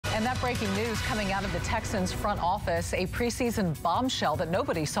And that breaking news coming out of the Texans front office, a preseason bombshell that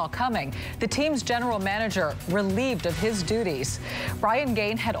nobody saw coming. The team's general manager relieved of his duties. Brian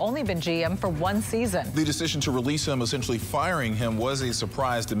Gaine had only been GM for one season. The decision to release him, essentially firing him, was a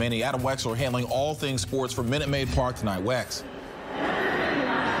surprise to many. Adam Wexler handling all things sports for Minute Maid Park tonight. Wex.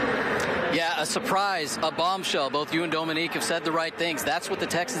 Yeah, a surprise, a bombshell. Both you and Dominique have said the right things. That's what the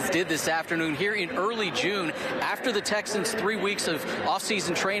Texans did this afternoon here in early June after the Texans' 3 weeks of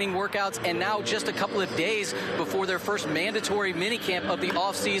off-season training workouts, and now just a couple of days before their first mandatory minicamp of the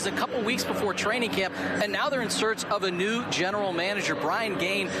off-season, a couple weeks before training camp, and now they're in search of a new general manager, Brian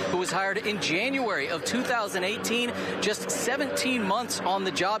Gaine, who was hired in January of 2018, just 17 months on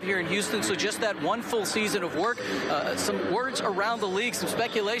the job here in Houston, so just that one full season of work. Some words around the league, some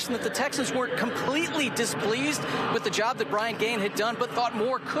speculation that the Texans weren't completely displeased with the job that Brian Gaine had done, but thought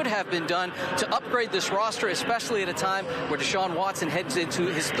more could have been done to upgrade this roster, especially at a time where Deshaun Watson heads into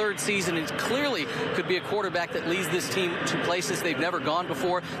his third season and clearly could be a quarterback that leads this team to places they've never gone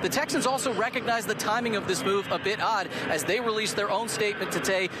before. The Texans also recognize the timing of this move a bit odd as they released their own statement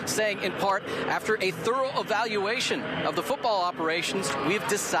today, saying in part, after a thorough evaluation of the football operations, we've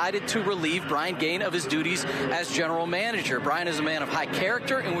decided to relieve Brian Gaine of his duties as general manager. Brian is a man of high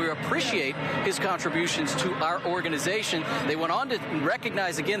character, and we appreciate his contributions to our organization. They went on to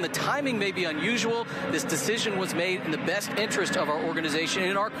recognize again the timing may be unusual. This decision was made in the best interest of our organization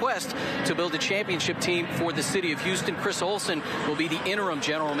in our quest to build a championship team for the city of Houston. Chris Olsen will be the interim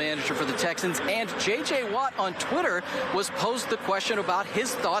general manager for the Texans, and J.J. Watt on Twitter was posed the question about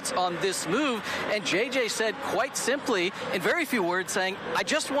his thoughts on this move, and J.J. said quite simply, in very few words, saying, I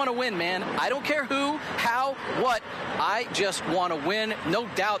just want to win, man. I don't care who, how, what. I just want to win. No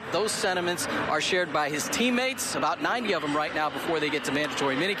doubt those sentiments are shared by his teammates, about 90 of them right now before they get to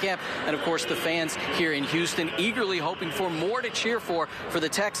mandatory minicamp, and of course the fans here in Houston eagerly hoping for more to cheer for the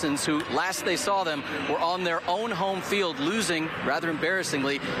Texans, who last they saw them were on their own home field, losing rather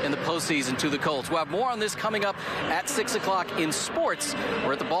embarrassingly in the postseason to the Colts. We'll have more on this coming up at 6 o'clock in sports.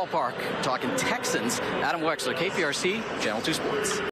 We're at the ballpark talking Texans. Adam Wexler, KPRC, Channel 2 Sports.